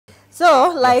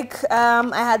So, like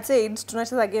I had said,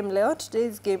 tunacheza game leo.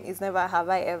 Today's game is never have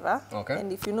I ever. Okay.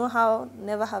 And if you know how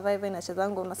never have I ever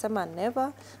inachezango, unasema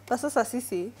never. But sasa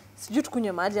sisi, sijui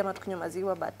tukunywe maji ama tukunywe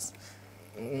maziwa, but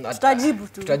tutajibu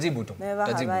tu. Never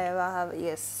have I ever have.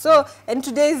 Yes. So, and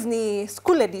today's ni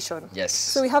school edition. Yes.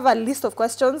 So we have a list of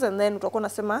questions and then utakuwa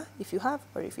unasema if you have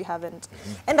or if you haven't.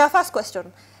 And our first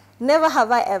question, never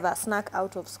have I ever snuck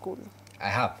out of school. I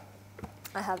have.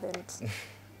 I haven't.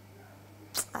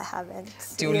 I haven't.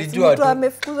 Ulijua tu.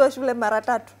 Amefukuzwa shule mara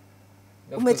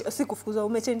 3. Si kufukuzwa,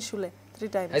 umechange shule 3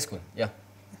 times. High school, yeah.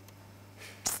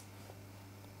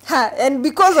 And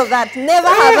because of that, never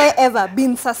have I ever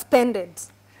been suspended.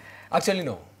 Actually,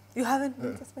 no. You haven't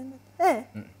been suspended? Eh?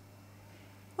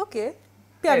 Okay.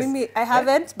 Pia mimi, I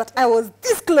haven't, but I was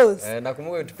this close.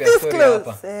 Nakumbuka tupia this story close.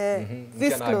 hapa.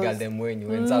 This close.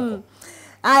 Wenzako.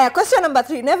 Question number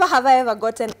 3. Never have I ever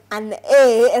gotten an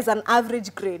A as an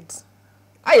average grade.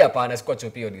 Hapana, sikuwa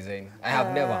chopio design. I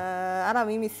have never. Ana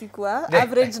mimi sikuwa.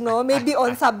 Average no. Maybe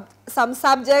on some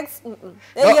subjects.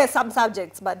 Yes, some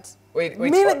subjects, but... Wait.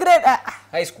 Grade,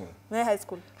 high school? Yeah, high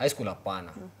school. High school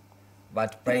hapana.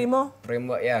 But Primo,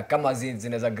 yeah, kama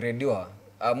zinaweza gradiwa.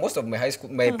 Most of my high school,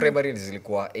 my primary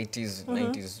zilikuwa 80s,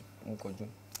 90s mko juu.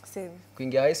 Same.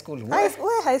 Kuingia high school.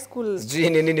 High school. Sijui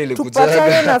nini nilikuja.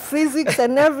 Tupatane na physics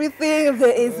and everything.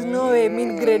 There is no way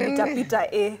mean grade itapita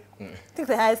A. I think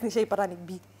the highest nishaipata ni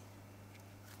B.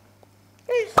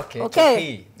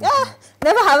 Okay. Yeah.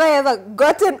 Never have I ever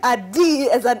gotten a D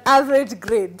as an average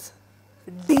grade.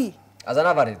 D. As an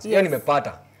average? Hiyo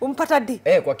nimepata. Umpata D?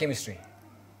 Kwa chemistry.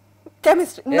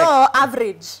 Chemistry? No,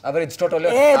 average. Average total?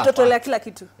 Total ya kila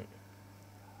kitu.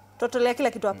 Total ya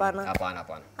kila kitu hapana. Hapana.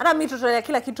 Ana mi total ya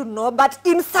kila kitu no, but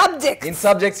in subjects. In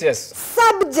subjects, yes.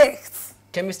 Subjects.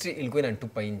 Chemistry ilikuwa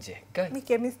inanitupa nje. Mi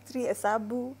chemistry,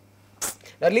 hesabu.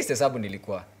 At least hesabu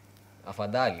nilikuwa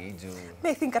afadhali juu.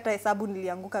 I think hata hesabu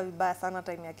nilianguka vibaya sana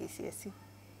time ya KCSE.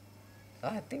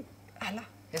 I think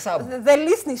hesabu. The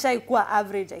least nishaikuwa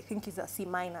average, I think is a C-.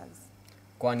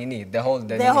 Kwa nini? The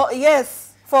whole yes.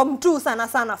 Form 2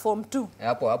 sana form 2.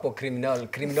 Hapo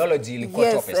criminology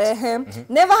ilikuwa topest. Yes.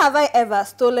 Never have I ever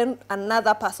stolen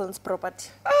another person's property.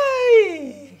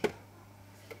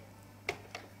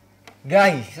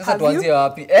 Guy, sasa tuanzie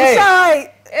wapi?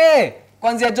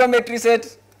 Kwanza geometry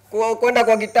set, kwenda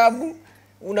kwa kitabu,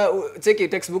 cheki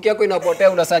textbook yako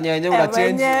inapotea, unasanya yenyewe una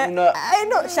change, I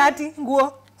know, shati,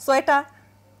 nguo, sweater.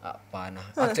 Hapana.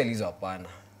 Actually hizo hapana.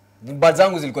 Bag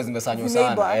zangu zilikuwa zimesanywa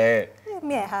sana.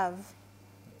 Me I have.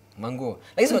 Manguo.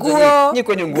 Lakini ni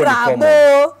kwenye nguo ni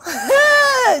common.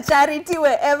 Charity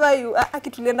wherever you are.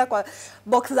 Akitulienda kwa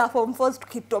box za form 4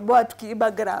 tukitoboa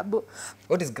tukiiba grabo.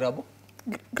 What is grabo?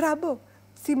 Grabo.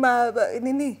 Sima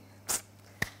nini?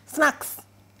 Snacks.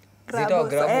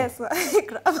 Grabo. Yes.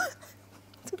 Grabo.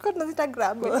 Tulikuwa tunazita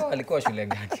grabo. Alikuwa shule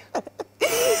gani?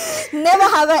 Never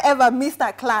have I ever missed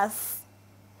a class.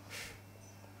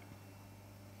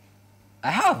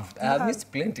 I have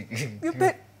missed plenty.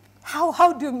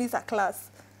 How do you miss a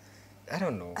class? I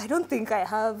don't know. I don't think I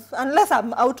have, unless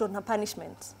I'm out on a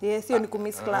punishment. Yes, hiyo ni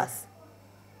kumiss class.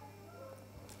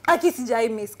 Aki sijai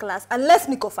miss class unless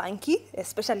niko funky,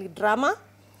 especially drama.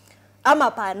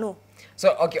 Ama pano.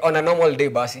 So okay, on a normal day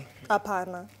basi.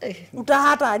 Hapana.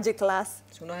 Utahata aje class.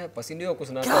 Unahepa si ndio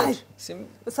kusina out.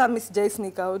 Sasa mimi sijai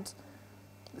sneak out.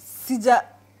 Sija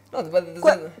no,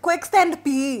 but extend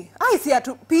PE. Si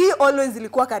atu PE always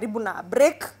ilikuwa karibu na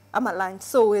break ama lunch,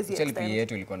 so huwezi extend. PE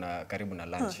yetu ilikuwa na karibu na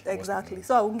lunch. Exactly.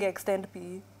 So unge extend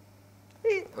PE.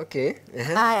 Okay.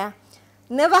 Aya.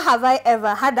 Never have I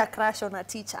ever had a crush on a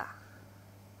teacher.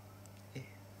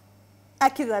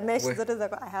 Akiza Nesh zote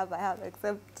zako I have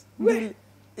except Bill.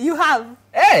 You have?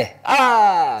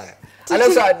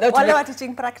 Wale wa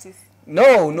teaching practice. No.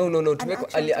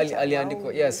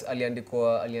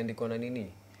 Aliandikwa na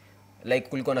nini? Like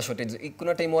kulikuwa na shortage.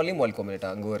 Kuna time walimu walikuwa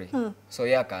wameleta ngori. So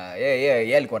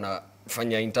yeye alikuwa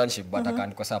anafanya internship but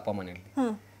akaandikwa saa permanently.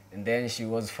 And then she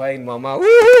was fine mama.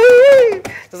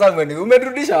 Sasa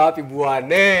umerudisha wapi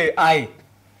bwana?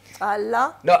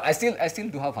 Allah. No, I still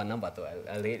do have her number though.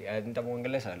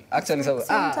 Nitamuongelesha. Actually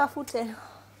Mtafute.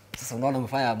 Sasa unaona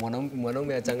umefanya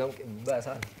mwanaume achangamke vibaya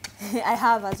sana. I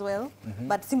have as well,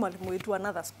 but si mwalimu wetu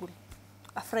another school.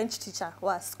 A French teacher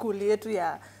wa school yetu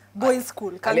ya boys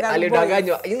school.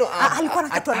 Alidanganywa. You know, alikuwa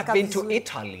nakatwa na I've been to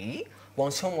Italy.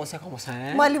 Bonsoir, comment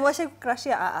ça? Mwalimu washe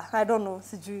kukrashia. I don't know,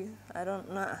 sijui. I don't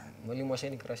know. Mwalimu washe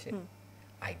ni krashia.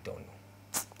 I don't know.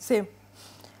 Same.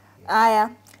 Aya.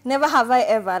 Never have I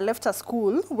ever left a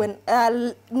school when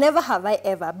never have I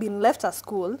ever been left a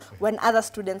school when other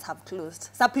students have closed.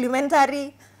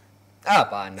 Supplementary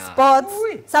Hapana. Sports,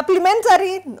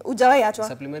 supplementary hujawahi achwa.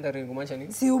 Supplementary kumaanisha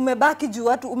nini? Si umebaki juu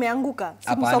watu umeanguka.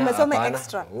 Si msome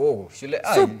extra. Oh, shule.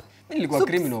 Mimi nilikuwa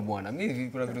criminal bwana. Mimi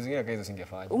kuna vitu zingine kaizo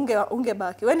singefanya.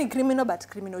 Ungebaki. Wewe ni criminal but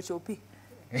criminal chopi.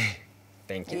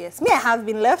 Thank you. Yes, me I have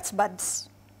been left but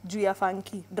juu ya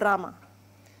funky drama.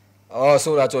 Oh,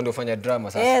 so that's when ufanya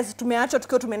drama sasa. Yes, tumeachwa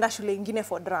tukiwa tumeenda shule nyingine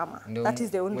for drama. That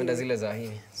is the only. Mwenda zile za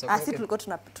hii. So asi tulikuwa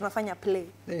tunafanya play.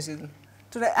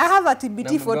 I have a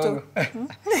TBT photo.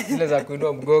 Zile za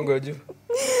kuinua mgongo juu.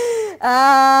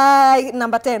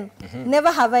 Number 10.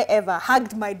 Never have I ever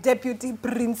hugged my deputy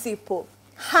principal.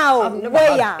 How? I've never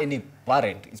had any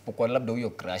parent isipokuwa labda huyo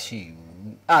crush.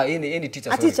 Any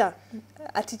teacher, sorry.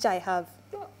 A teacher I have.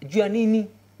 Jua nini?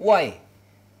 Why?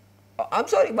 I'm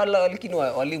sorry but lakini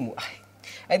walimu.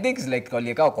 I think it's like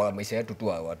waliekao kwa maisha yetu tu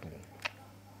watu.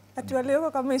 Ati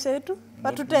walioko kwa maisha yetu?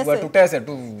 Watutese. Watutese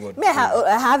tu.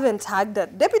 I haven't hugged that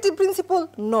deputy principal.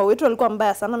 No, wetu walikuwa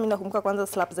mbaya sana. Mimi nakumbuka kwanza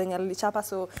slap zenye alilichapa,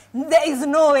 so there is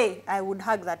no way I would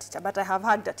hug that teacher, but I have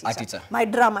hugged a teacher. My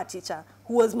drama teacher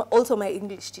who was also my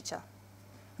English teacher.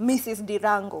 Mrs.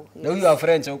 Dirango. Na huyo wa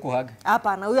French huko hug?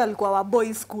 Hapana, huyo alikuwa wa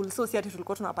boys school. So si ati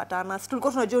tulikuwa tunapatana. Si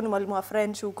tulikuwa tunajua ni mwalimu wa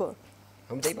French huko.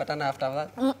 Hamjaipatana after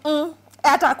that?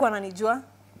 Hata hakuwa ananijua.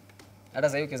 Hata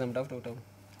sasa hiyo mtafuta utamu.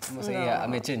 Sasa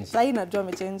amechange. Sasa najua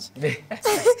amechange.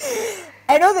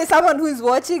 I know there's someone who is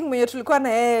watching mwenye tulikuwa na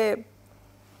yeye.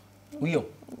 Huyo.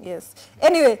 Yes.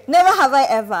 Anyway, never have I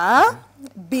ever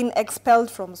been expelled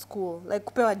from school. Like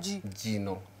kupewa G. G,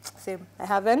 no. Same. I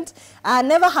haven't.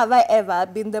 Never have I ever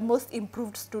been the most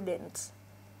improved student.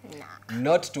 Nah.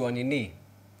 Not to anini.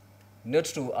 Not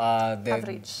to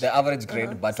the average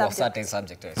grade, but to a certain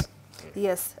subject.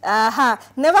 Yes.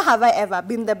 Never have I ever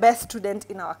been the best student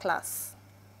in our class.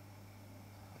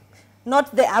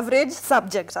 Not the average,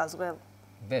 subject as well.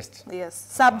 Best. Yes,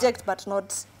 subject but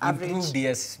not average. Improved,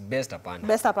 yes, best apana.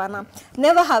 Best apana.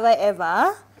 Never have I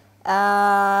ever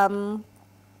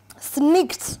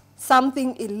sneaked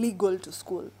something illegal to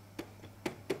school.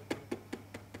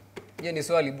 Yeah, ni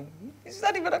swali. Is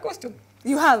that even a question?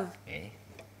 You have?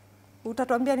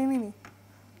 Utatuambia ni nini?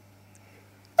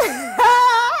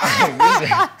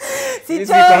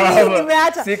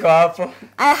 Siko hapo.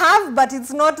 I have, but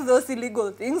it's not those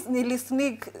illegal things. Nili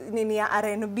sneak nini ya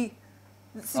R&B.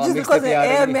 Just because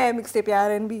mixtape ya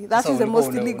R&B. That is the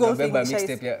most illegal thing.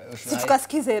 Si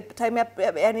tukasikize time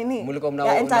ya nini?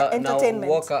 Ya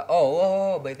entertainment.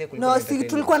 By the way. No, si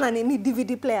tulikuwa na nini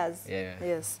DVD players. Yeah.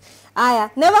 Yes.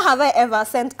 Never have I ever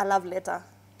sent a love letter.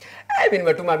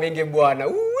 Nimetuma mengi bwana.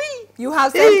 You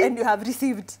have sent and you have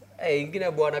received.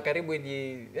 Ingine bwana karibu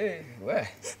ni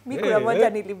mimi kuna moja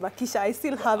nilibakisha. I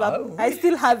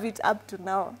still have it up to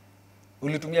now.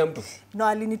 Ulitumia mtu? No,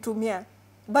 alinitumia.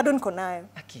 Bado niko nayo.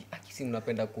 Aki si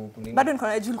mnapenda kunini? Bado niko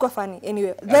nayo, ilikuwa funny.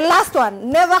 Anyway, the last one,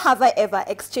 never have I ever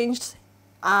exchanged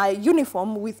a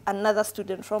uniform with another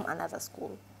student from another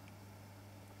school.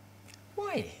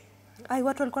 Why?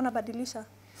 Watu walikuwa nabadilisha.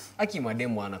 Aki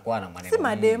mademu anakuwa na maneno. Si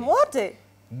mademu wote.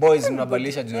 Boys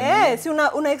mnabadilisha juu. Si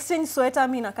una exchange sweater,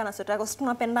 mimi nakaa na sweater yako. Si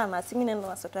tunapendana, si mimi nenda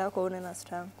na sweater yako, wewe na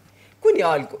sweater yangu. Kwani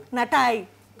hawako? Na tie.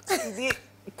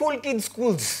 Cool kids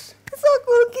schools. So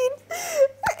cool kid.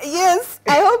 Yes,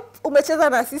 I hope umecheza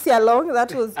na sisi along.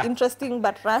 That was interesting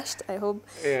but rushed, I hope.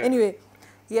 Yeah. Anyway,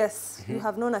 yes, you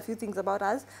have known a few things about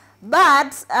us.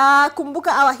 But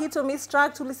kumbuka our hit or miss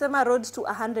track tulisema road to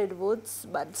 100 votes,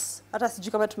 but hata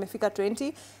sijui kama tumefika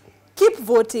 20. Keep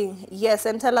voting, yes,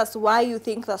 and tell us why you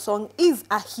think the song is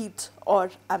a hit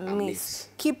or a miss.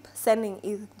 Keep sending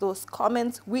in those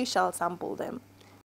comments. We shall sample them.